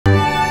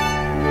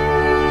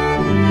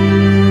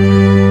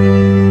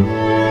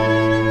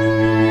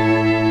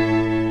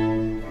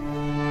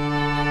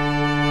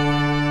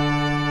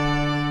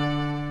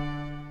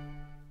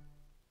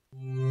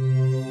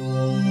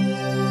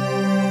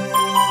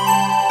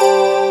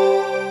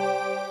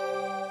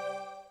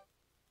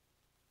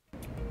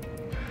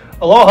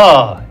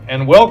Aloha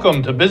and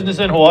welcome to Business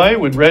in Hawaii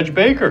with Reg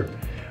Baker.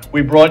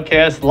 We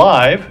broadcast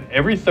live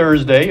every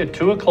Thursday at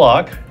 2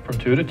 o'clock from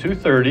 2 to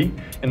 2:30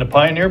 in the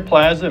Pioneer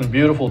Plaza in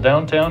beautiful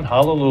downtown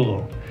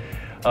Honolulu.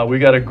 We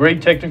got a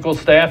great technical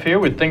staff here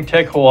with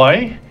ThinkTech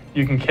Hawaii.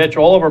 You can catch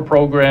all of our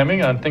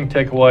programming on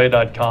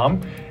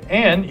thinktechhawaii.com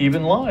and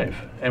even live.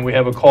 And we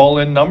have a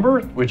call-in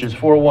number, which is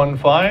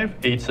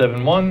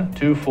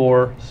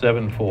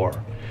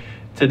 415-871-2474.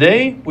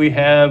 Today, we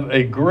have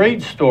a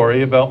great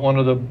story about one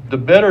of the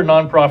better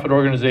nonprofit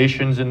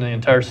organizations in the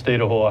entire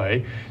state of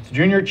Hawaii. It's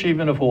Junior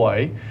Achievement of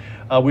Hawaii.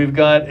 We've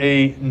got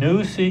a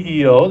new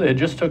CEO that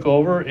just took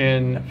over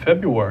in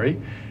February,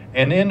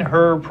 and in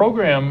her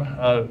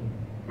program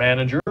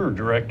manager or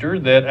director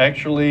that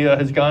actually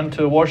has gone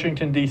to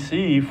Washington,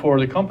 D.C. for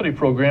the company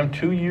program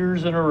 2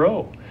 years in a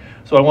row.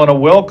 So I want to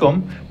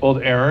welcome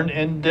both Erin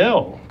and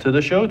Delle to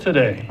the show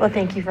today. Well,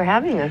 thank you for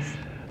having us.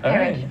 All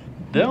right,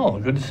 Delle,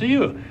 good to see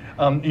you.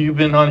 You've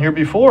been on here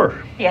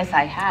before. Yes,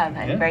 I have.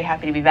 I'm very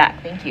happy to be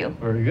back. Thank you.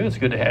 Very good. It's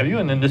good to have you.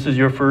 And then this is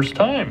your first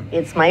time.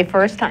 It's my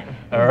first time.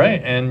 All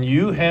right. And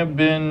you have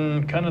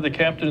been kind of the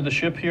captain of the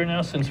ship here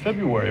now since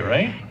February,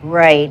 right?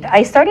 Right.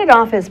 I started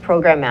off as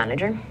program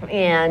manager,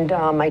 and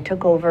I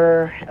took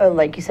over,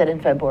 like you said,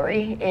 in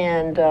February,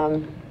 and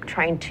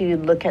trying to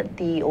look at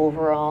the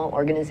overall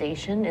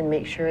organization and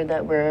make sure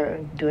that we're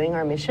doing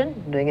our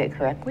mission, doing it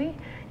correctly,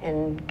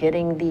 and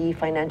getting the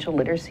financial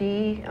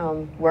literacy,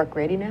 work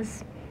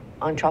readiness,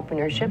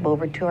 entrepreneurship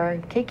over to our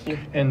Keiki.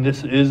 And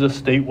this is a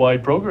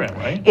statewide program,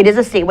 right? It is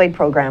a statewide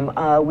program.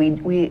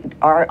 We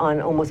are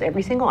on almost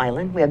every single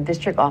island. We have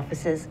district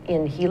offices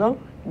in Hilo.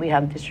 We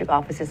have district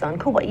offices on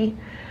Kauai.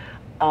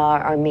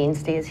 Our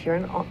mainstay is here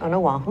on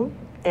Oahu.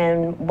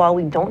 And while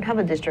we don't have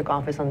a district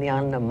office on the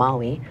island of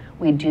Maui,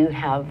 we do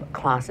have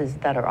classes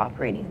that are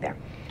operating there.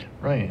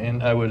 Right,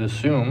 and I would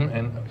assume,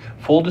 and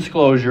full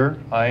disclosure,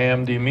 I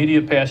am the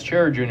immediate past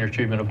chair of Junior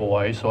Achievement of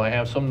Hawaii, so I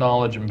have some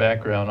knowledge and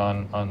background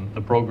on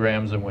the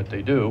programs and what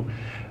they do.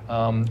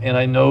 And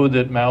I know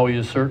that Maui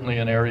is certainly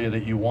an area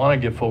that you want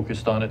to get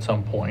focused on at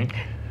some point.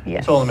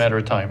 Yes. It's all a matter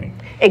of timing.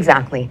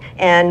 Exactly,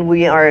 and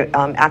we are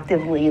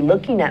actively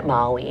looking at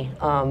Maui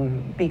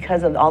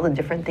because of all the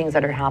different things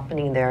that are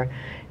happening there.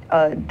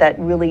 That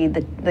really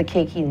the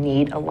Keiki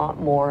need a lot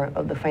more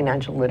of the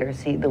financial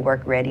literacy, the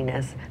work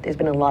readiness. There's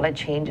been a lot of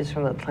changes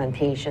from the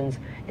plantations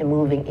and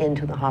moving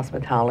into the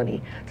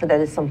hospitality. So that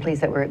is some place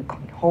that we're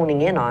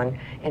honing in on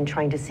and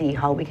trying to see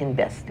how we can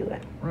best do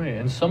it. Right,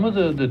 and some of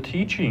the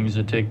teachings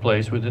that take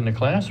place within the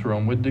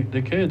classroom with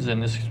the kids,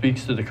 and this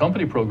speaks to the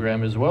company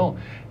program as well,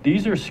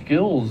 these are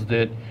skills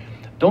that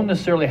don't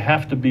necessarily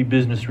have to be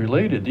business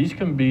related. These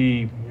can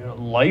be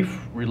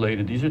life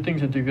related. These are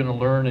things that they're going to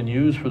learn and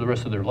use for the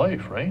rest of their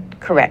life, right?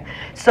 Correct.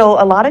 So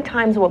a lot of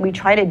times what we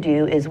try to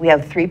do is we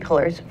have 3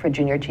 pillars for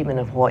Junior Achievement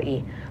of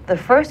Hawaii. The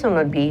first one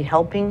would be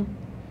helping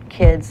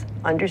kids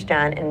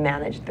understand and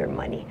manage their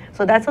money.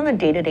 So that's on a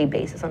day-to-day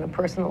basis, on a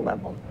personal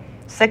level.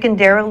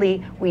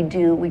 Secondarily, we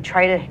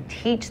try to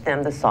teach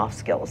them the soft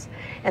skills.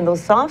 And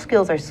those soft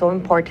skills are so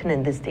important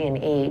in this day and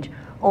age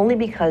only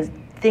because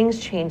things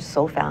change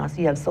so fast.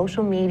 You have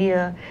social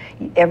media,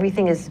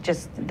 everything is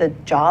just, the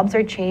jobs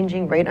are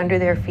changing right under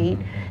their feet.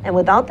 And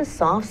without the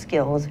soft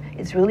skills,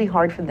 it's really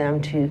hard for them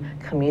to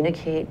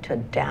communicate, to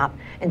adapt,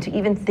 and to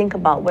even think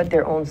about what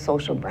their own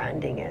social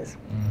branding is.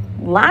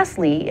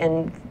 Lastly,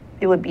 and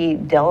it would be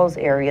Delle's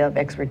area of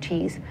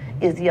expertise,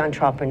 is the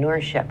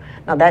entrepreneurship.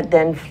 Now that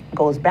then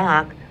goes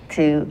back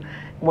to,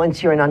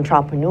 once you're an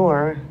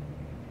entrepreneur,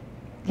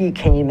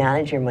 can you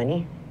manage your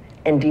money?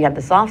 And do you have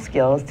the soft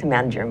skills to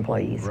manage your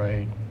employees?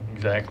 Right,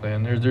 exactly.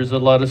 And there's a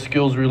lot of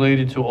skills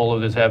related to all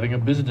of this. Having a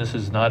business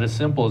is not as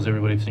simple as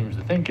everybody seems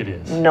to think it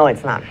is. No,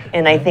 it's not.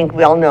 And I think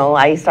we all know,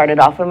 I started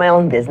off with my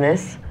own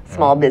business,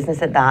 small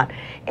business at that,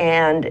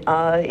 and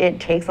it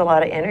takes a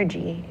lot of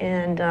energy.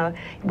 And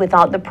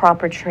without the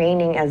proper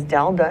training, as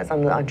Delle does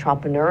on the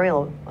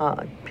entrepreneurial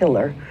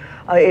pillar,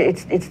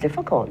 it's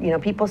difficult. You know,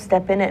 people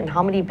step in it, and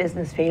how many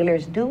business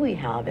failures do we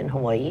have in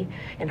Hawaii,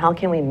 and how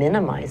can we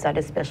minimize that,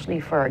 especially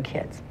for our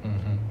kids?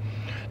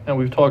 Now,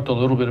 we've talked a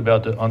little bit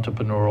about the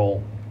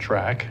entrepreneurial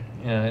track,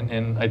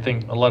 and I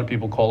think a lot of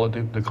people call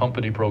it the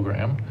company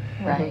program.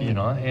 Right. You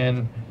know,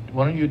 and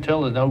why don't you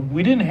tell us, now,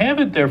 we didn't have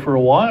it there for a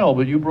while,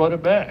 but you brought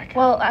it back.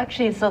 Well,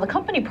 actually, so the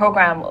company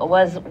program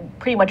was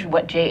pretty much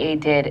what JA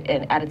did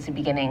at its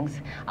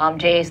beginnings.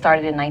 JA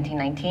started in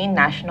 1919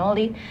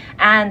 nationally,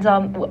 and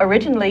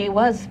originally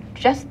was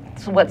just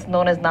what's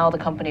known as now the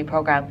company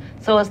program.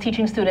 So it's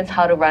teaching students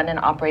how to run and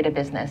operate a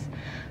business.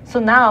 So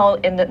now,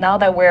 now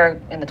that we're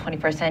in the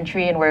 21st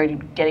century and we're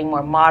getting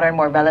more modern,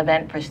 more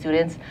relevant for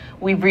students,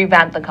 we've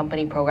revamped the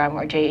company program,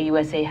 or JA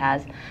USA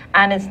has,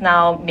 and it's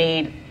now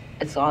made.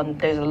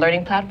 There's a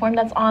learning platform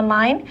that's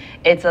online.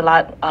 It's a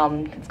lot,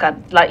 it's got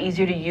a lot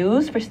easier to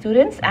use for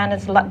students, and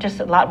it's just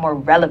a lot more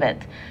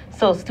relevant.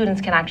 So students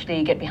can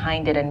actually get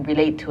behind it and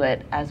relate to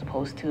it as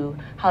opposed to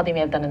how they may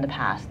have done in the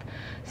past.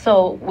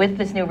 So with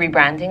this new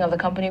rebranding of the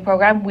company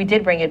program, we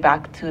did bring it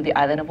back to the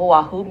island of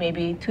Oahu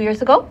maybe 2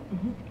 years ago.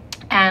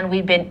 And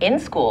we've been in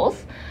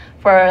schools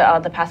for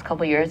the past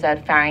couple years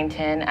at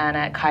Farrington and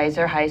at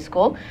Kaiser High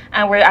School,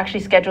 and we're actually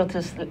scheduled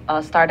to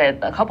start at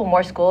a couple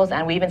more schools,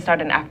 and we even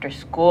started an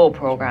after-school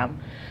program.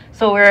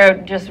 So we're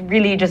just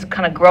really just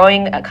kind of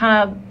growing,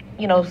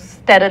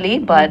 steadily,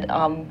 but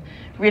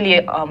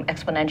really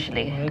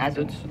exponentially.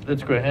 Well,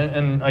 that's great,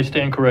 and I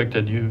stand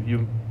corrected.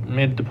 You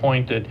made the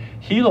point that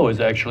Hilo has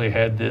actually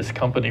had this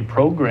company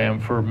program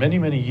for many,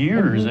 many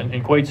years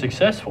and quite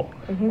successful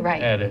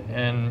at it.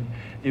 And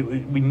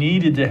we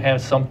needed to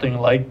have something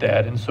like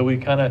that, and so we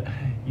kind of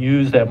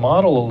used that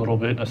model a little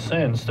bit in a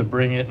sense to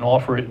bring it and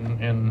offer it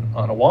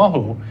on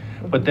Oahu,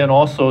 but then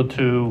also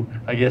to,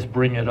 I guess,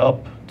 bring it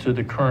up to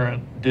the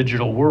current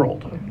digital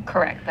world.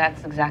 Correct.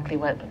 That's exactly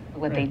what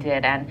they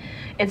did, and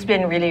it's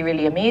been really,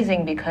 really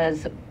amazing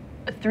because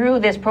through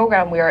this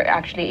program we are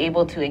actually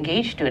able to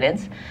engage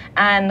students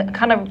and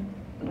kind of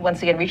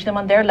once again reach them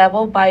on their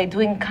level by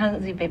doing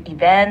kinds of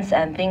events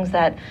and things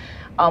that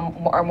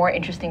are more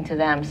interesting to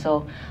them.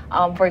 So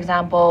for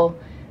example,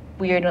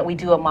 we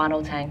do a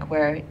mono tank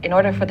where in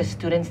order for the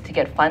students to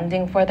get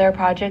funding for their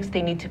projects,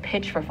 they need to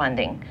pitch for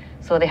funding.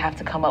 So they have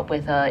to come up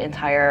with an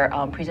entire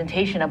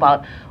presentation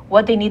about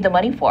what they need the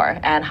money for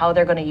and how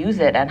they're going to use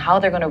it and how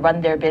they're going to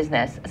run their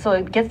business. So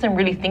it gets them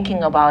really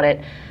thinking about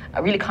it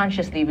really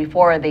consciously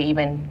before they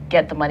even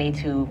get the money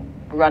to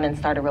run and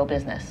start a real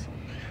business.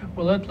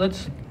 Well,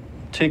 let's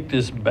take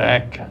this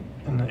back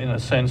in a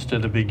sense to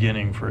the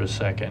beginning for a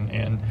second.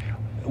 And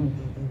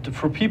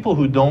for people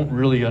who don't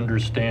really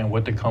understand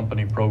what the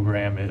company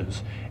program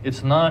is,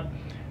 it's not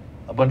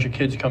a bunch of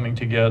kids coming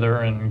together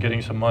and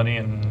getting some money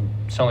and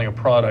selling a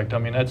product. I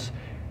mean, that's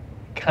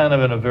kind of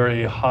at a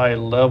very high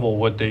level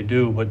what they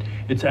do, but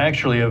it's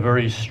actually a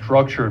very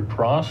structured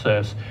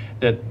process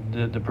that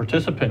the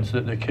participants,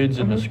 the kids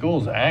in the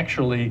schools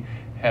actually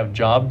have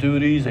job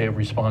duties, they have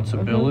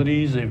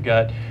responsibilities, they've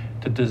got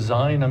to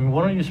design. I mean,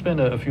 why don't you spend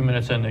a few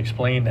minutes and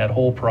explain that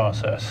whole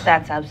process?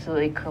 That's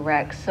absolutely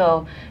correct.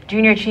 So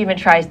Junior Achievement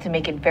tries to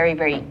make it very,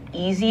 very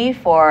easy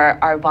for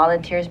our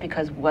volunteers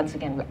because, once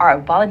again, we are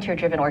a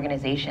volunteer-driven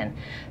organization.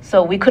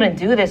 So we couldn't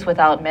do this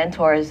without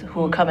mentors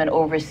who come and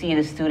oversee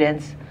the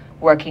students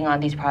working on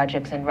these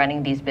projects and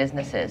running these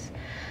businesses.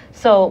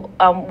 So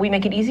we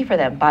make it easy for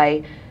them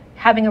by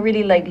having a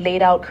really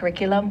laid out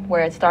curriculum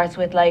where it starts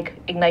with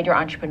ignite your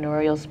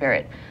entrepreneurial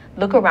spirit.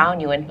 Look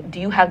around you and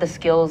do you have the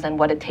skills and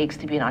what it takes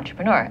to be an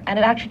entrepreneur? And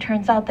it actually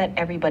turns out that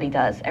everybody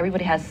does.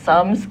 Everybody has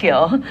some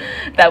skill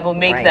that will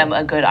make them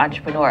a good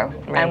entrepreneur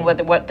and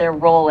what their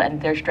role and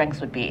their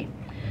strengths would be.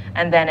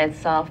 And then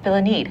it's fill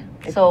a need.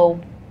 So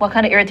what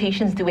kind of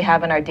irritations do we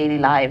have in our daily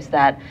lives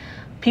that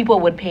people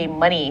would pay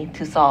money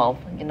to solve,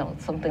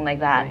 something like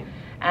that. Right.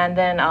 And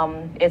then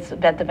it's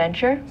bet the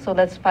venture. So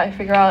let's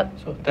figure out.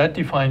 So that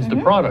defines the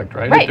product,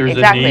 right? Right, if there's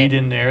exactly. a need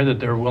in there that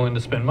they're willing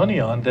to spend money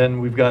on, then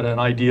we've got an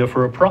idea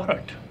for a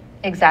product.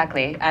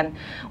 Exactly. And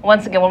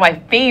once again, one of my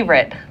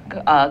favorite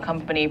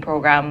company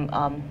program,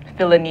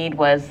 Fill a Need,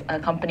 was a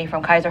company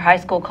from Kaiser High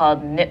School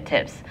called Knit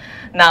Tips.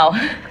 Now,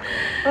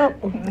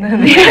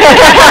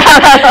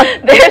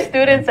 they're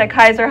students at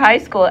Kaiser High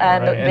School,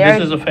 and, and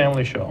this is a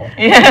family show.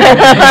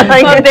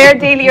 So their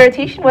daily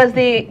irritation was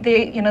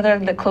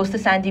they're close to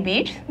Sandy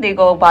Beach. They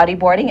go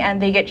bodyboarding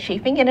and they get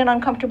chafing in an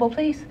uncomfortable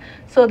place.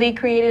 So they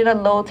created a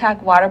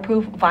low-tack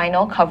waterproof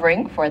vinyl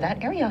covering for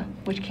that area,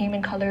 which came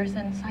in colors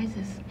and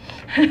sizes.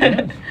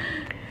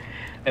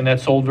 And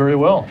that sold very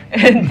well.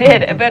 It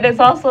did, but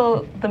it's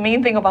also, the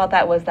main thing about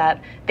that was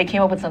that they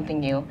came up with something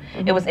new.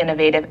 It was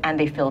innovative, and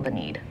they filled the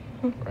need.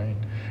 Right,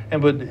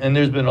 and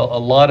there's been a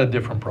lot of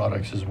different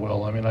products as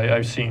well. I mean,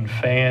 I've seen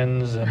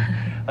fans, and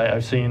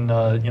I've seen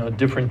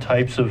different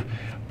types of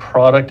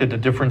product that the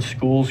different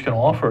schools can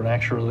offer and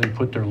actually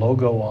put their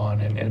logo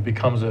on, and it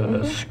becomes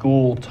a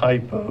school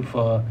type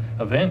of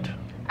event.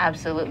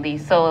 Absolutely.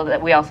 So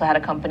we also had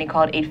a company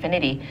called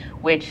Eightfinity,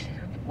 which,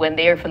 when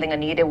they were filling a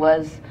need, it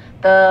was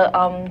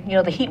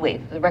the heat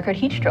wave, the record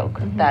heat stroke.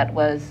 That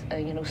was,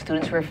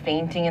 students were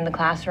fainting in the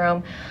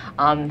classroom,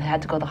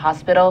 had to go to the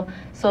hospital.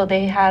 So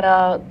they had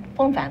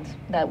phone fans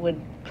that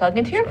would plug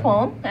into your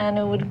phone, and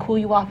it would cool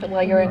you off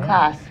while you're in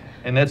class.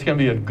 And that's going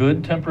to be a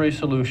good temporary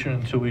solution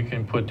until we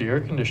can put the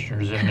air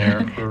conditioners in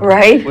there. For,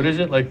 what is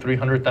it, like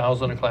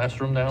 $300,000 a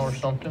classroom now or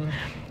something?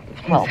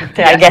 Well,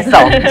 I guess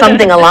so.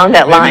 Something along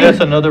that line. Maybe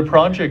that's another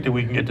project that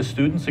we can get the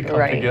students to come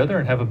together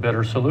and have a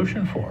better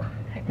solution for.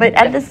 But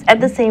at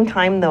the same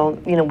time, though,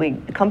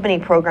 the company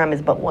program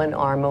is but one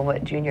arm of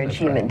what Junior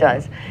Achievement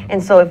does.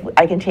 And so if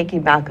I can take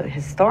you back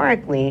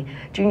historically,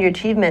 Junior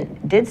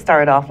Achievement did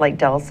start off, like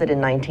Del said,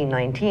 in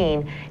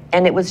 1919,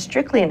 and it was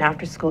strictly an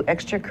after-school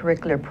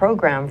extracurricular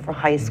program for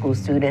high school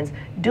students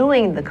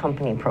doing the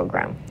company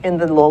program. In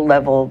the low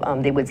level,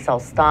 they would sell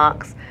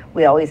stocks.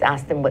 We always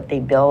asked them what they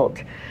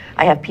built.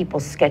 I have people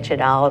sketch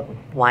it out,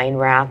 wine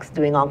racks,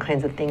 doing all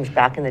kinds of things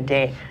back in the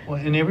day. Well,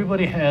 and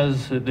everybody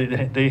has,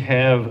 they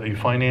have a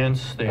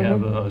finance, they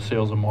have a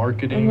sales and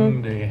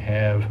marketing, they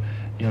have,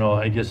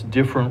 I guess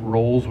different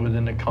roles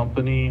within the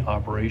company,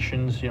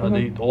 operations,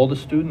 all the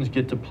students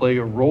get to play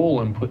a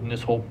role in putting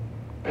this whole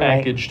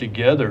packaged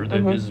together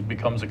that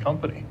becomes a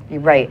company.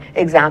 Right,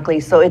 exactly.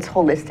 So it's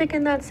holistic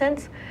in that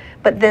sense.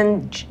 But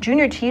then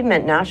junior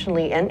achievement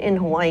nationally and in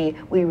Hawaii,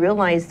 we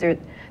realize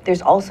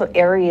there's also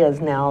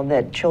areas now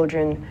that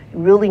children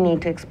really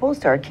need to expose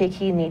to. Our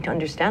Keiki need to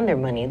understand their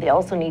money. They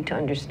also need to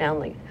understand,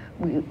 like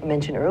I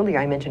mentioned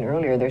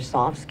earlier, their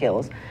soft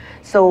skills.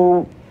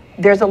 So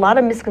there's a lot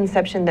of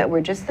misconception that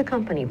we're just the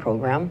company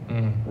program,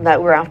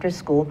 that we're after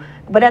school.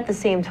 But at the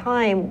same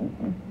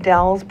time,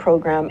 Del's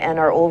program and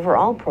our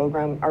overall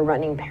program are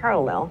running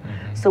parallel.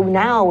 So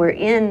now we're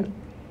in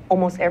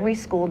almost every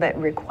school that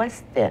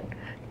requests it,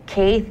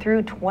 K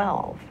through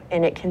 12,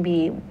 and it can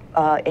be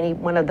any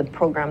one of the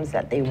programs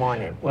that they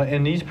wanted. Well,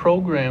 and these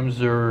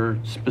programs are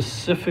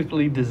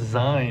specifically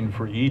designed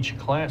for each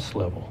class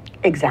level.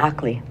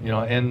 Exactly. You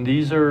know, and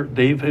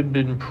they've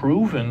been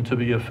proven to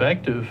be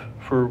effective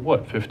for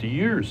what, 50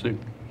 years? They've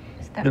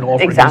been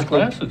offering these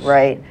classes.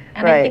 Right.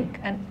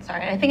 And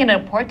I think an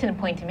important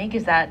point to make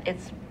is that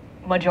it's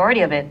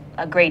majority of it,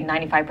 a grade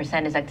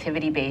 95% is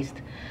activity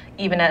based,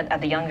 even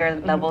at the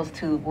younger levels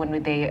to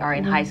when they are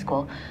in high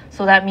school.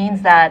 So that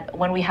means that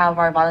when we have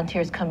our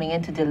volunteers coming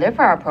in to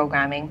deliver our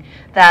programming,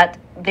 that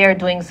they're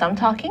doing some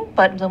talking,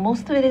 but the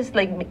most of it is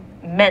like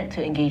meant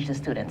to engage the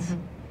students.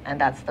 And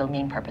that's the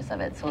main purpose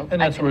of it. So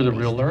and that's where the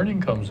real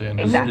learning comes in,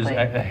 is Exactly.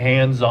 a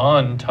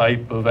hands-on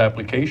type of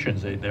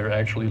applications. They're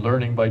actually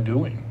learning by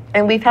doing.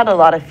 And we've had a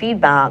lot of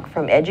feedback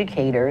from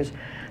educators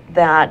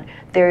that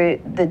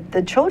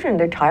the children,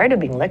 they're tired of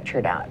being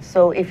lectured at.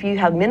 So if you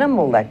have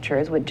minimal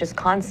lectures with just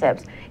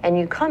concepts, and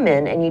you come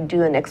in and you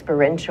do an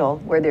experiential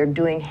where they're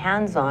doing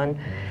hands-on,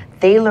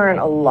 they learn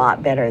a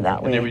lot better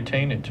that way. And they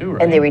retain it too,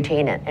 right? And they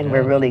retain it, and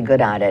we're really good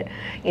at it.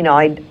 You know,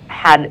 I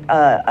had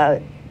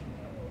a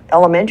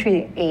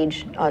elementary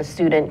age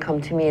student come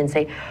to me and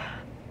say,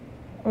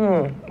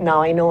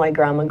 now I know my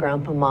grandma,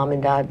 grandpa, mom,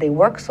 and dad, they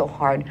work so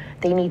hard,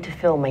 they need to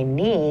fill my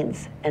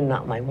needs and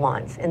not my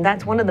wants. And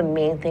that's one of the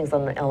main things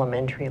on the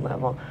elementary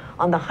level.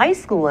 On the high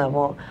school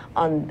level,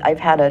 I've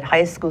had a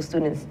high school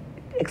student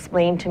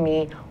explain to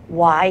me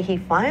why he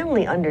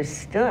finally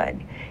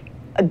understood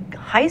a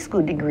high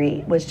school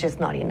degree was just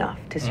not enough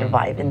to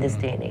survive in this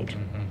day and age.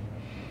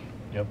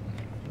 Yep.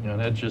 You know,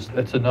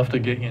 that's enough to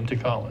get you into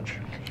college.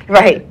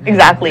 Right,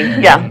 exactly,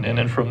 yeah. And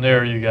then from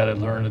there, you got to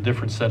learn a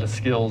different set of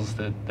skills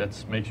that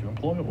makes you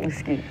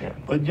employable.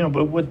 But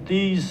but what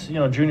these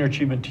junior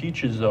achievement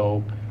teaches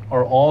though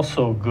are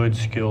also good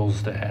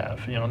skills to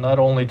have. Not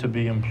only to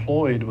be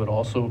employed, but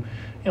also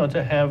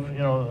to have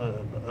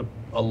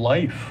a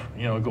life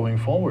going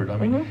forward. I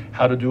mean,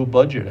 how to do a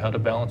budget, how to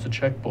balance a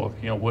checkbook.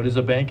 What is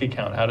a bank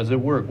account? How does it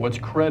work? What's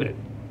credit?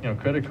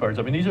 Credit cards.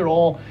 I mean, these are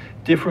all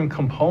different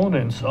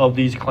components of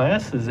these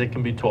classes that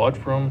can be taught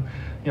from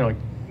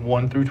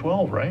 1 through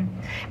 12, right?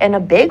 And a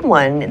big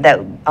one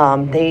that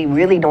they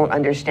really don't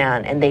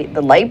understand, and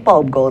the light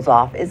bulb goes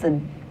off, is the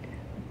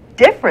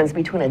difference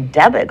between a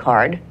debit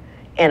card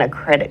and a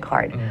credit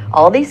card.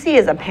 All they see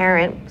is a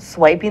parent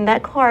swiping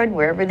that card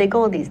wherever they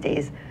go these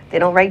days. They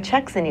don't write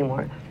checks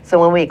anymore.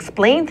 So when we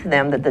explain to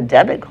them that the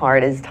debit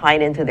card is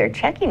tied into their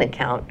checking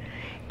account,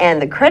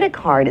 and the credit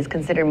card is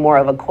considered more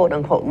of a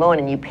quote-unquote loan,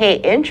 and you pay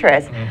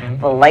interest,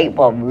 the light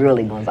bulb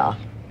really goes off.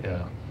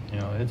 Yeah.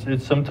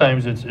 It's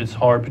sometimes it's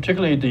hard,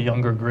 particularly at the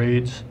younger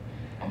grades,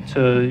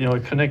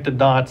 to connect the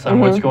dots on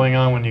what's going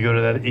on when you go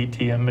to that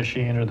ATM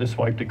machine or the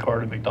swipe the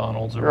card at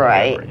McDonald's or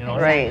whatever.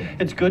 Right.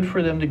 It's good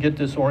for them to get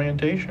this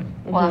orientation.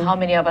 Well, how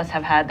many of us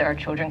have had our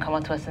children come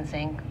up to us and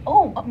saying,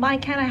 "Oh,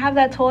 can't I have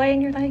that toy?"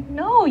 And you're like,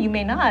 "No, you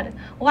may not.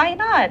 Why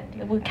not?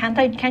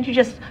 Can't you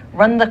just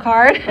run the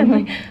card?" And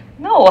like,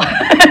 no.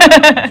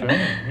 That's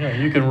right.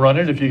 You can run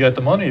it if you got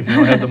the money. If you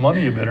don't have the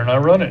money, you better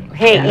not run it.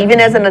 Hey,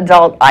 even as an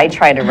adult, I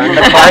try to run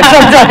the card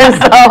sometimes.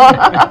 So.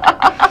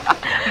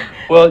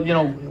 Well,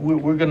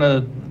 we're going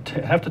to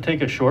have to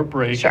take a short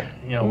break. Sure.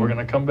 We're going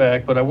to come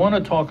back, but I want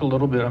to talk a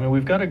little bit. I mean,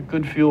 we've got a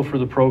good feel for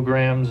the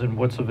programs and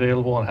what's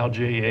available and how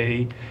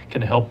JA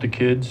can help the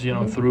kids,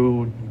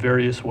 through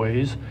various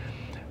ways.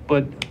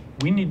 But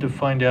we need to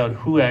find out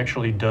who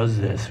actually does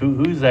this,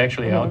 who's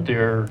actually out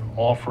there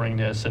offering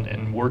this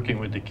and working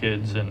with the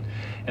kids, and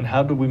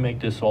how do we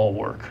make this all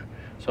work.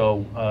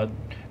 So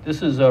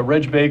this is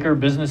Reg Baker,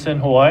 Business in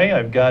Hawaii.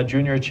 I've got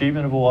Junior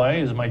Achievement of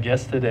Hawaii as my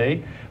guest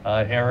today.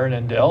 Erin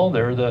and Delle,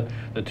 they're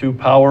the two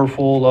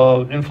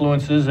powerful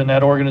influences in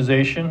that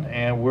organization,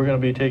 and we're going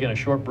to be taking a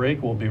short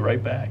break. We'll be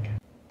right back.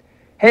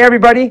 Hey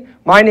everybody,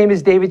 my name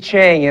is David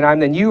Chang and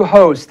I'm the new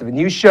host of a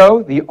new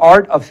show, The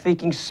Art of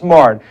Thinking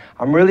Smart.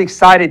 I'm really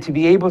excited to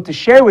be able to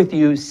share with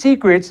you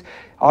secrets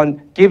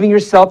on giving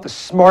yourself the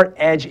smart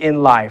edge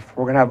in life.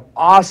 We're going to have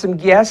awesome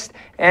guests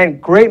and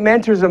great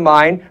mentors of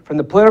mine from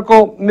the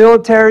political,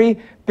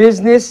 military,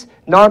 business,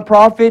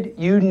 nonprofit,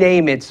 you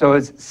name it. So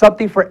it's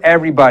something for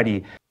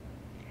everybody.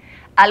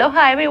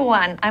 Aloha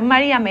everyone, I'm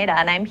Maria Mera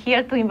and I'm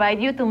here to invite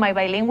you to my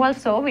bilingual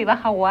show Viva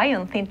Hawaii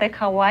on ThinkTech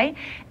Hawaii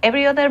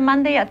every other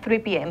Monday at 3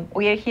 p.m.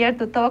 We are here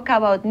to talk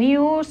about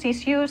news,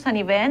 issues and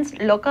events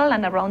local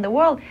and around the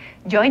world.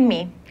 Join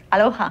me.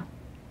 Aloha.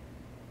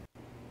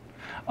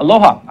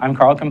 Aloha, I'm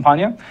Carl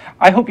Campagna.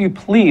 I hope you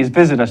please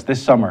visit us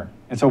this summer.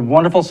 It's a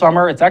wonderful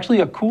summer. It's actually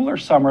a cooler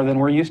summer than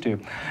we're used to.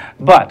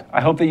 But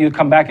I hope that you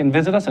come back and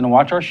visit us and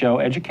watch our show,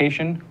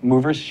 Education,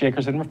 Movers,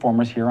 Shakers, and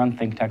Reformers, here on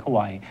ThinkTech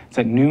Hawaii. It's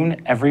at noon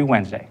every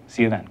Wednesday.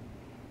 See you then.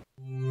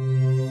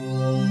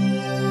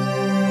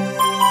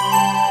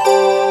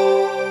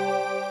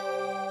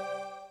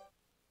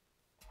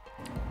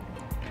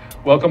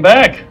 Welcome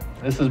back.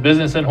 This is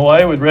Business in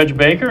Hawaii with Reg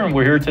Baker, and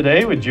we're here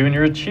today with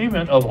Junior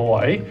Achievement of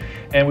Hawaii.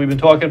 And we've been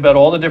talking about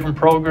all the different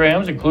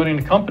programs, including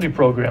the company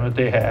program that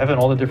they have, and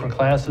all the different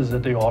classes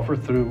that they offer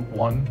through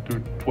 1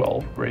 through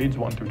 12, grades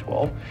 1 through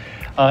 12.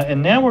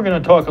 And now we're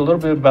going to talk a little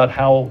bit about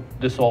how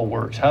this all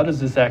works. How does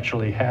this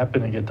actually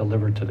happen and get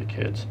delivered to the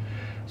kids?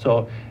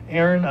 So,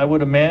 Erin, I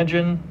would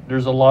imagine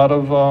there's a lot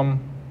of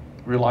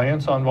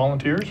reliance on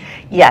volunteers?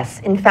 Yes,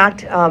 in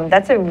fact,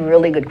 that's a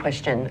really good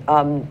question.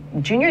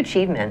 Junior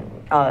Achievement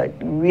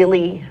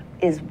really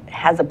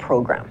has a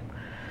program.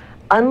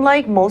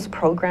 Unlike most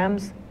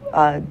programs,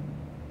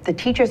 the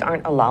teachers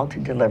aren't allowed to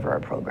deliver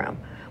a program.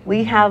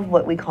 We have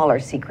what we call our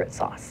secret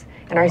sauce,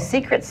 and our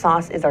secret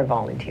sauce is our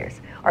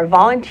volunteers. Our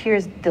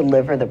volunteers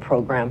deliver the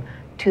program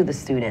to the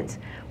students.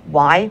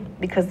 Why?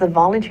 Because the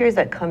volunteers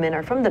that come in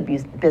are from the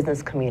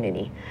business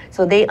community,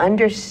 so they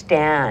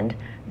understand,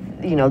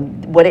 you know,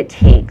 what it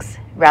takes,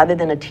 rather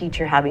than a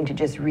teacher having to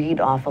just read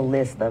off a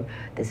list of,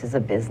 this is a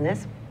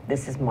business,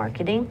 this is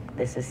marketing,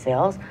 this is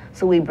sales.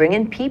 So we bring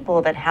in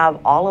people that have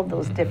all of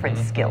those different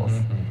skills,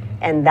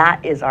 and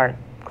that is our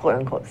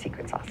quote-unquote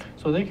secret sauce.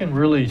 So they can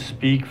really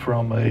speak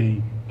from a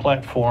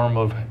platform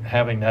of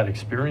having that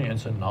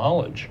experience and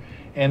knowledge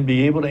and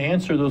be able to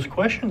answer those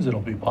questions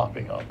that'll be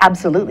popping up.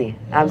 Absolutely,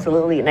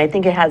 absolutely. And I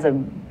think it has a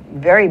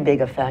very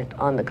big effect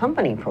on the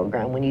company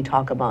program when you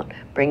talk about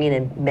bringing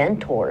in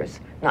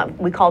mentors.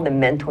 We call them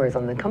mentors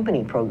on the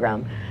company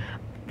program,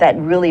 that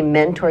really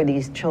mentor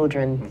these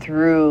children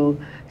through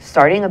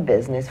starting a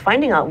business,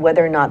 finding out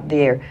whether or not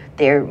their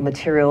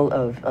material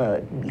of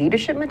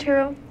leadership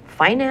material,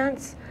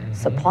 finance,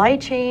 supply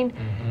chain,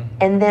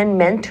 and then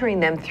mentoring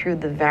them through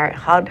the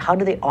how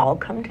do they all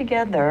come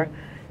together,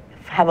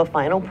 have a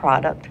final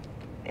product,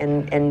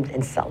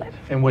 and sell it.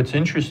 And what's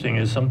interesting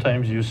is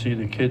sometimes you see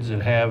the kids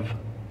that have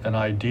an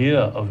idea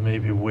of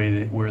maybe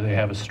where they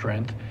have a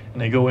strength, and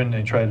they go in and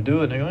they try to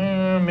do it, and they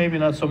go, maybe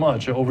not so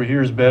much, over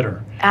here is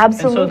better.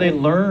 Absolutely. And so they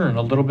learn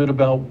a little bit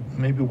about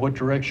maybe what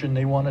direction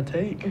they want to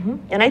take.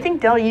 And I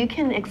think, Delle, you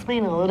can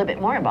explain a little bit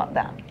more about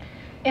that.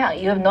 Yeah,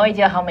 you have no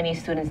idea how many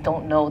students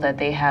don't know that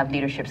they have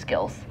leadership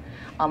skills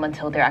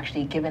until they're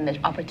actually given the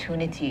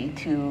opportunity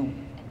to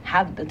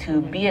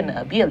be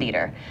a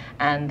leader,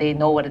 and they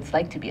know what it's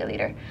like to be a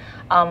leader.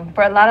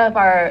 For a lot of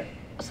our,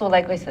 so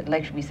like we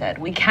said,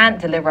 we can't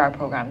deliver our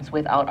programs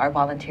without our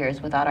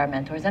volunteers, without our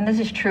mentors, and this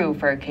is true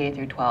for K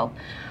through 12.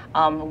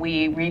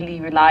 We really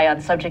rely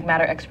on subject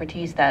matter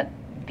expertise that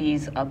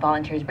these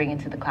volunteers bring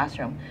into the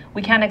classroom.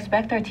 We can't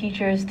expect our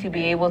teachers to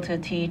be able to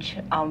teach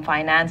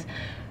finance,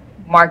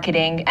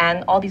 marketing,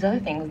 and all these other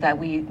things that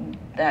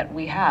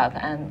we have,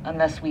 and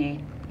unless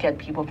we get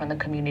people from the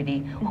community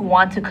who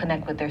want to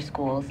connect with their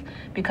schools,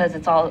 because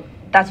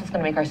that's what's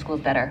going to make our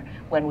schools better,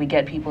 when we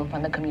get people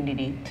from the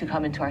community to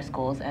come into our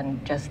schools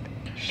and just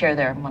share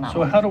their knowledge.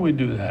 So how do we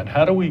do that?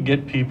 How do we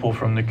get people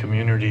from the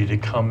community to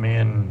come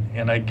in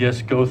and I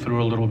guess go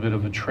through a little bit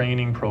of a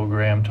training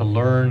program to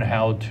learn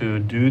how to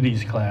do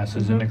these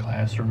classes in the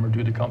classroom or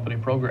do the company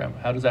program?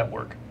 How does that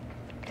work?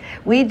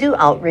 We do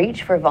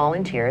outreach for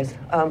volunteers.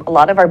 A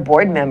lot of our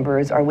board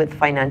members are with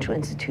financial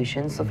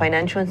institutions. So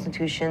financial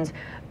institutions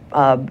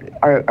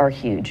are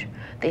huge.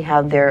 They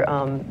have their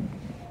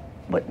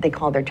what they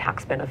call their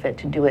tax benefit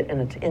to do it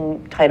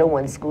in Title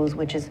I schools,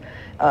 which is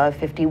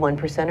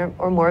 51%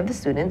 or more of the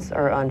students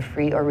are on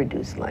free or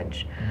reduced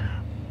lunch.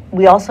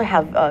 We also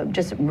have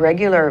just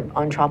regular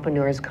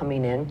entrepreneurs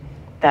coming in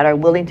that are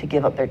willing to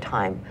give up their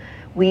time.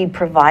 We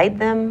provide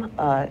them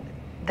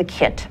the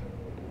kit,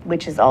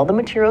 which is all the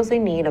materials they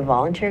need, a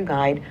volunteer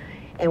guide.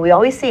 And we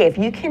always say, if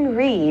you can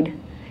read,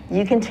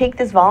 you can take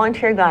this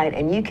volunteer guide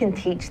and you can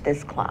teach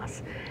this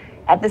class.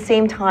 At the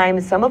same time,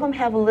 some of them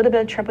have a little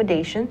bit of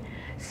trepidation.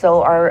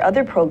 So our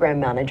other program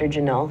manager,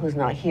 Janelle, who's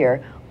not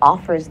here,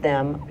 offers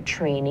them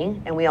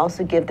training. And we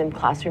also give them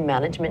classroom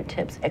management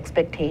tips,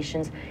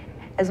 expectations,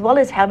 as well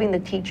as having the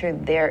teacher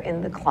there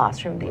in the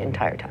classroom the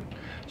entire time.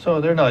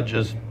 So they're not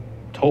just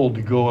told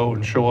to go out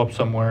and show up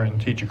somewhere and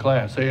teach a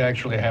class. They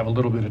actually have a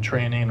little bit of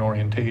training and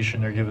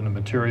orientation. They're given the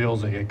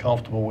materials, they get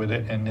comfortable with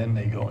it, and then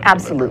they go and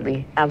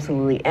Absolutely,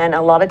 absolutely. And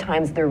a lot of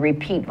times they're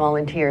repeat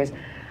volunteers.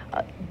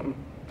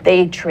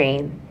 They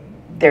train,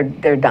 they're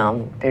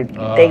down.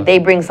 They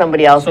bring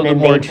somebody else so and then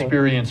the more they train.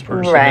 experienced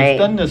person Right. that's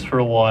done this for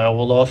a while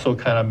will also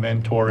kind of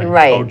mentor and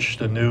Right. coach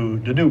the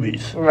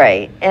newbies.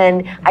 Right,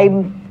 and I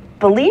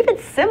believe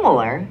it's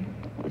similar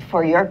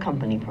for your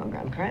company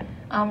program, correct?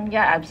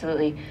 Yeah,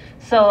 absolutely.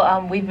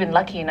 So we've been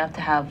lucky enough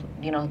to have,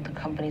 the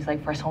companies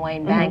like First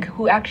Hawaiian Bank,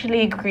 who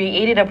actually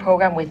created a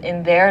program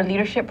within their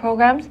leadership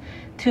programs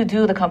to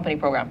do the company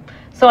program.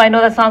 So I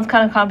know that sounds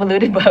kind of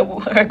convoluted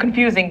or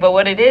confusing, but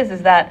what it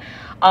is that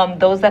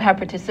Those that have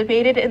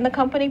participated in the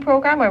company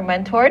program or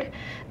mentored,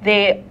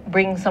 they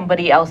bring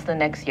somebody else the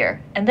next year.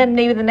 And then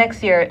maybe the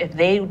next year, if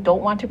they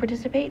don't want to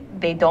participate,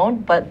 they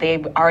don't, but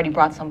they've already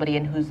brought somebody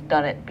in who's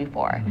done it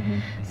before.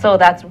 So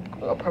that's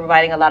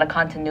providing a lot of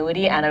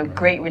continuity and a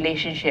great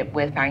relationship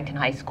with Farrington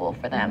High School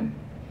for them.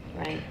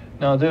 Right.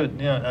 Now,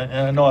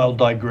 I know I'll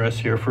digress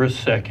here for a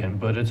second,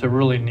 but it's a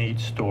really neat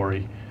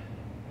story.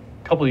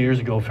 A couple of years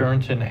ago,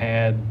 Farrington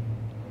had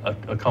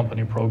a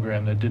company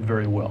program that did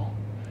very well.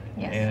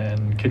 Yes.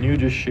 And can you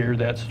just share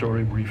that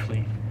story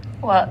briefly?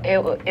 Well,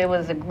 it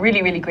was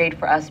really, really great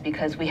for us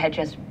because we had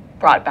just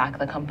brought back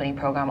the company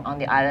program on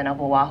the island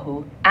of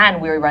Oahu,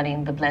 and we were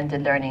running the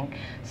blended learning.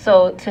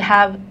 So to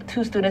have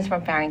 2 students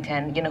from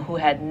Farrington, who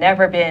had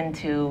never been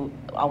to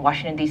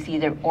Washington,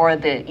 D.C. or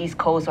the East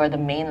Coast or the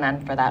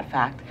mainland for that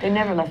fact. They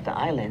never left the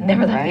island.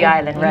 Never left the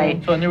island,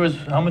 right. So, and there was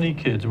how many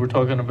kids? We're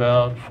talking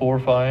about 4 or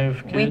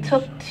 5 kids? We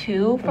took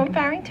 2 from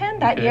Farrington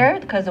that Okay. year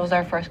because it was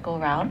our first go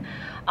around.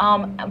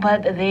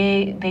 But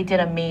they did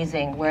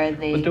amazing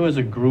But there was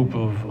a group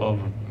of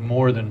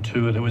more than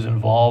 2 that was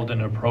involved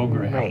in a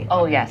program. Right.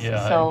 Oh, yes.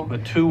 Yeah, So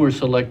but 2 were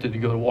selected to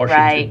go to Washington,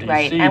 right, D.C.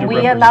 right. to And we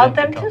represent allowed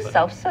the them to company.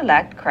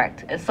 self-select,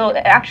 correct. So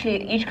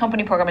actually, each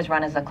company program is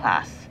run as a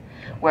class,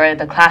 where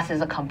the class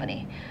is a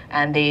company,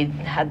 and they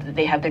have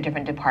their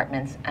different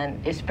departments, and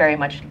it's very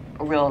much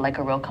like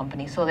a real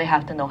company. So they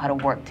have to know how to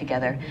work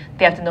together.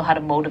 They have to know how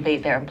to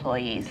motivate their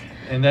employees.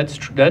 And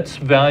that's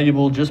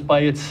valuable just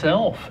by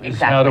itself,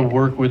 is how to Exactly.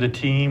 work with a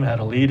team, how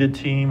to lead a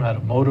team, how to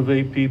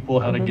motivate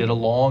people, how to get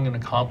along and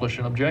accomplish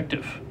an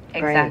objective.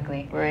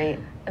 Exactly. Right.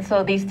 And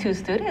so these 2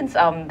 students,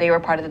 they were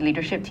part of the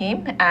leadership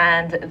team,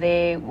 and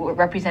they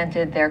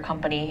represented their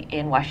company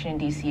in Washington,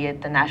 D.C.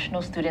 at the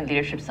National Student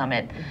Leadership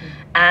Summit.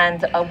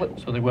 And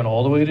So they went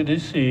all the way to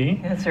D.C.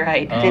 that's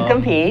right. To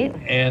compete.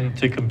 And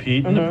to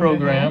compete in the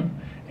program.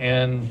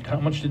 And how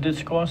much did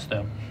this cost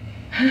them?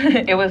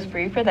 It was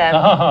free for them.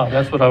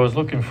 That's what I was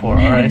looking for.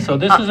 All right, so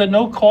this is at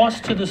no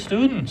cost to the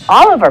students.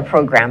 All of our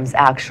programs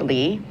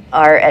actually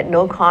are at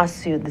no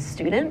cost to the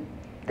student,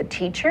 the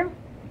teacher,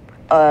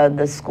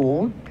 the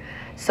school.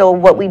 So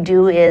what we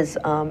do is,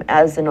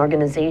 as an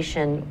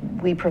organization,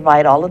 we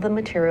provide all of the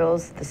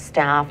materials, the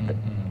staff,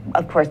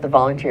 of course the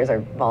volunteers are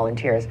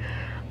volunteers.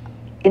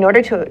 In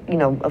order to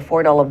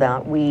afford all of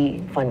that,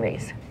 we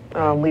fundraise.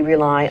 We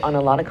rely on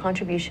a lot of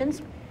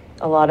contributions,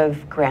 a lot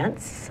of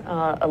grants,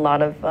 a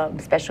lot of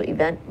special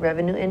event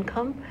revenue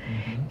income.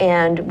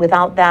 And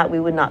without that, we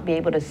would not be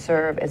able to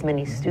serve as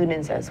many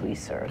students as we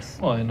serve.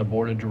 Well, and the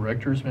board of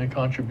directors make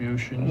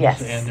contributions.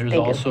 Yes, And there's they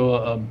do.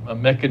 also a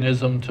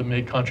mechanism to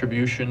make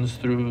contributions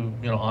through,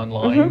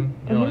 online.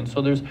 And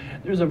so there's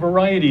a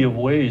variety of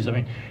ways. I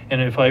mean,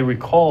 and if I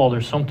recall,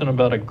 there's something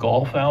about a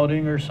golf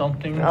outing or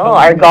something. Oh,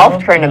 our coming golf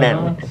up.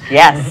 tournament.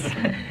 Yes.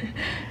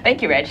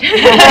 Thank you, Reg.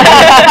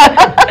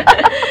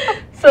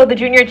 So the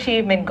Junior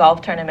Achievement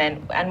Golf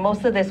Tournament, and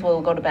most of this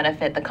will go to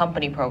benefit the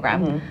company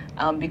program,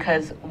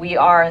 because we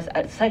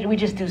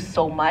just do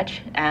so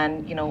much,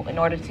 and in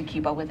order to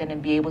keep up with it and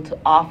be able to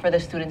offer the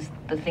students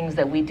the things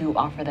that we do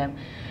offer them,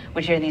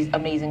 which are these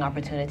amazing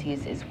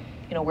opportunities, is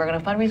we're going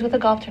to fundraise with a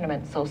golf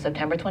tournament. So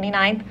September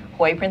 29th,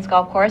 Hawaii Prince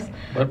Golf Course.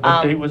 What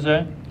date was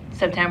that?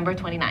 September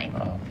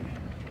 29th.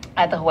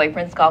 At the Hawaii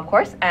Prince Golf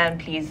Course, and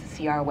please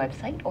see our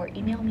website or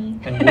email me.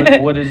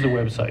 And what is the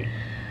website?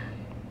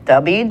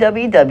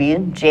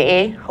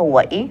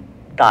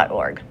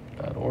 www.jahawaii.org.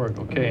 .org.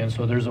 Okay, and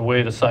so there's a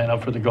way to sign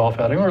up for the golf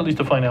outing, or at least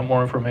to find out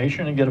more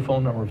information and get a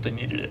phone number if they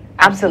needed it.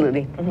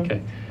 Absolutely.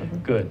 Okay,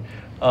 good.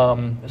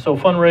 So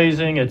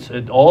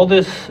fundraising, all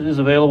this is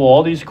available,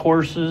 all these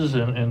courses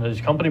and these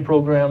company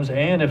programs,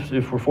 and if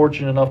we're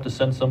fortunate enough to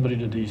send somebody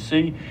to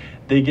DC,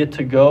 they get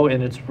to go,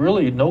 and it's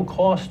really no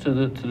cost to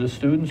the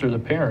students or the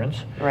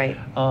parents. Right.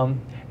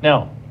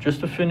 Now,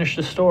 just to finish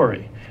the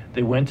story,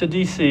 they went to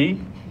DC,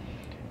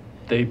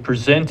 they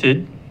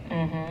presented,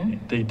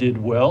 they did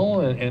well,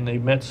 and they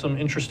met some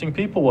interesting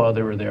people while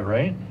they were there,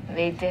 right?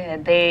 They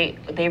did.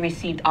 They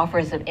received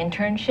offers of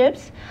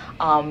internships.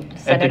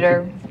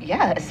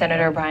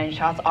 Senator Brian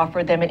Schatz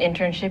offered them an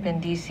internship in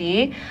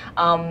DC.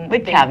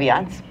 With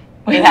caveats.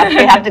 They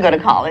have to go to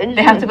college.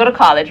 They have to go to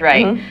college,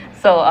 right?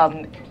 So,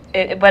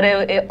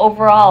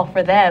 overall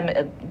for them,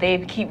 they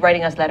keep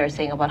writing us letters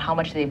saying about how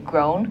much they've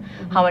grown,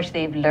 how much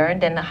they've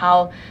learned, and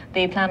how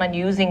they plan on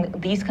using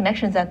these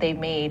connections that they've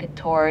made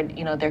toward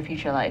their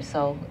future life.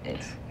 So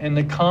and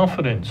the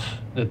confidence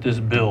that this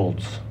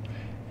builds.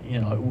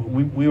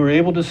 We were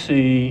able to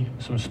see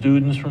some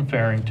students from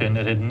Farrington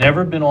that had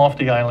never been off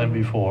the island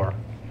before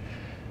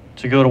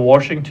to go to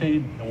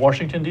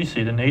Washington,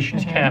 D.C., the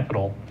nation's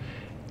capital,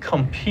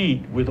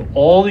 compete with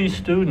all these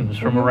students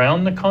from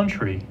around the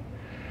country,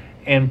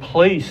 and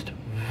placed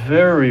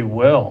very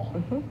well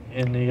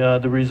in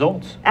the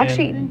results.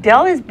 Actually,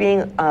 Delle is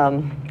being,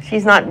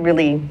 she's not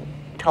really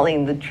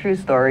telling the true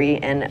story,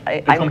 and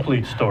the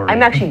complete story.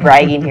 I'm actually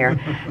bragging here.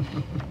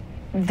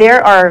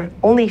 There are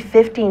only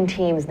 15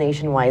 teams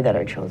nationwide that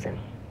are chosen.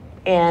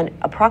 and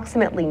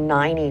approximately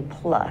 90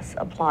 plus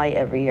apply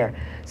every year.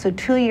 So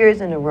 2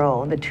 years in a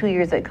row, the 2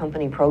 years that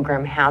company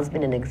program has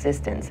been in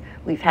existence,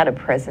 we've had a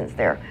presence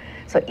there.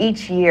 So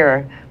each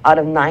year, out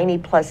of 90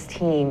 plus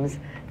teams,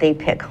 they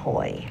pick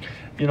Hawaii.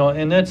 You know,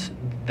 and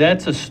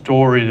that's a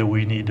story that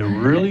we need to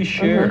really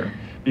share.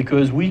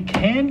 Because we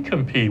can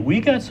compete. We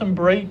got some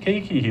bright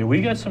Keiki here.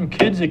 We got some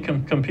kids that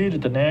can compete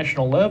at the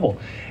national level.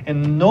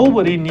 And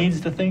nobody needs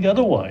to think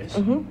otherwise.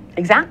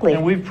 Exactly.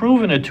 And we've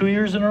proven it 2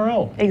 years in a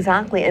row.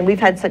 Exactly. And we've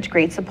had such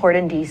great support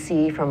in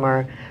DC from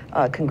our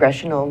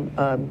congressional,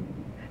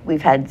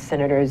 we've had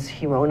Senators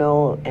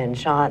Hirono and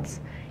Schatz,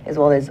 as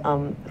well as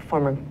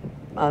former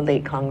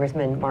late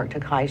Congressman Mark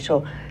Takai,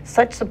 show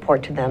such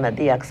support to them at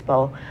the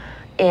expo.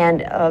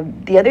 And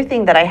the other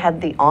thing that I had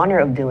the honor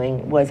of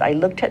doing was I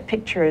looked at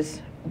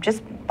pictures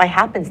just by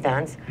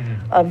happenstance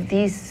of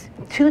these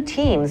two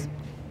teams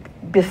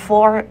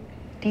before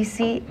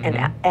DC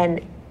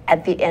and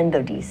at the end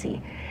of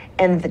DC.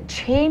 And the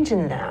change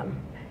in them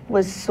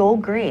was so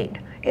great.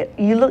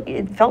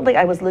 It felt like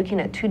I was looking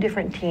at two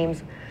different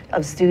teams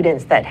of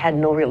students that had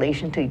no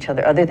relation to each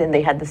other other than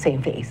they had the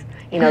same face.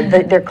 You know,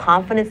 their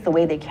confidence, the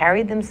way they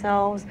carried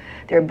themselves,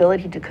 their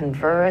ability to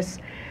converse.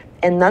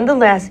 And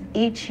nonetheless,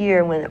 each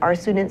year when our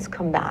students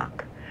come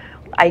back,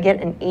 I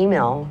get an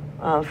email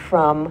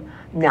from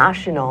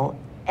National,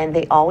 and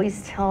they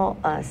always tell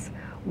us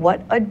what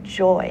a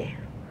joy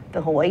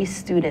the Hawaii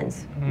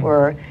students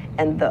were,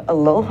 and the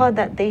aloha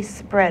that they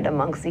spread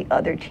amongst the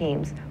other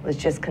teams was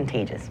just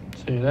contagious.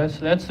 See,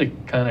 that's the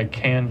kind of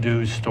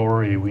can-do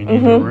story we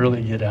need to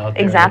really get out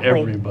there to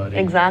everybody.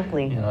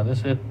 Exactly. You know,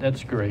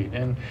 that's great.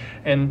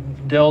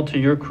 And Del, to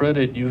your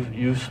credit,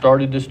 you've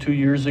started this 2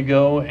 years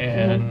ago,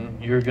 and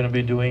you're going to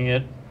be doing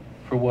it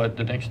for what,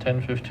 the next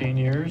 10, 15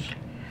 years?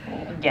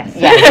 Yes.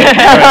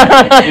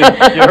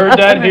 Right. You heard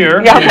that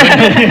here.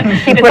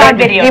 He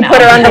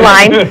put her on the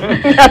line.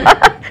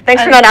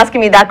 Thanks for not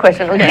asking me that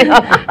question. Okay.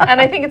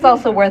 And I think it's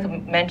also worth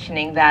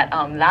mentioning that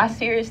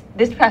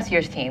this past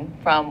year's team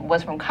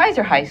was from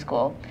Kaiser High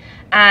School,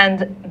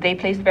 and they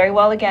placed very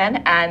well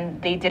again,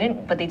 and they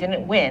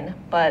didn't win,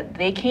 but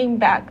they came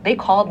back. They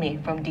called me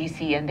from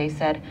DC and they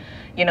said,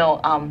 you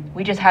know,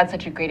 we just had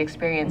such a great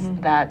experience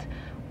that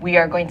we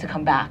are going to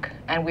come back,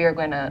 and we're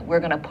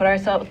gonna put our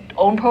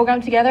own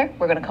program together.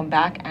 We're gonna come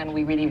back, and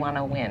we really want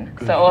to win.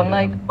 So I'm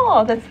like,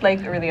 oh, that's like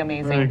really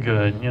amazing. Very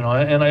good. You know,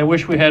 and I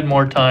wish we had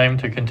more time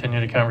to continue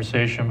the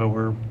conversation, but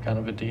we're kind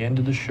of at the end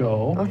of the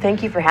show. Oh,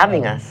 thank you for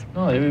having us.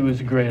 No, it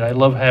was great. I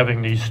love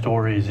having these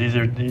stories. These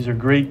are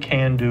great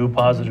can-do,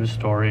 positive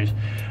stories.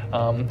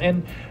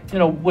 And you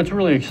know, what's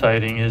really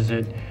exciting is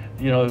that,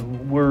 you know,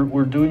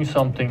 we're doing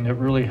something that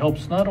really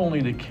helps not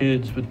only the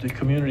kids but the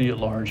community at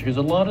large, because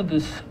a lot of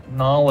this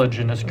knowledge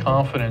and this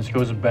confidence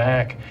goes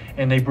back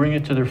and they bring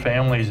it to their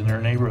families and their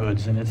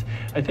neighborhoods, and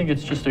I think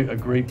it's just a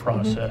great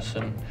process.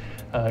 And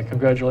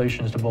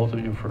congratulations to both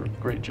of you for a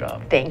great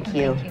job. Thank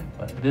you.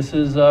 This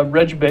is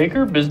Reg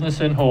Baker,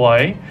 Business in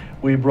Hawaii.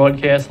 We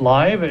broadcast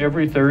live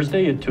every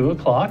Thursday at 2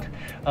 o'clock.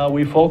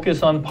 We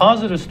focus on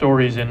positive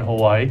stories in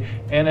Hawaii,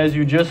 and as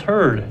you just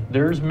heard,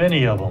 there's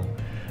many of them.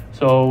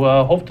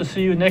 So hope to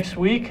see you next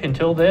week.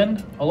 Until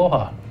then,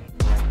 aloha.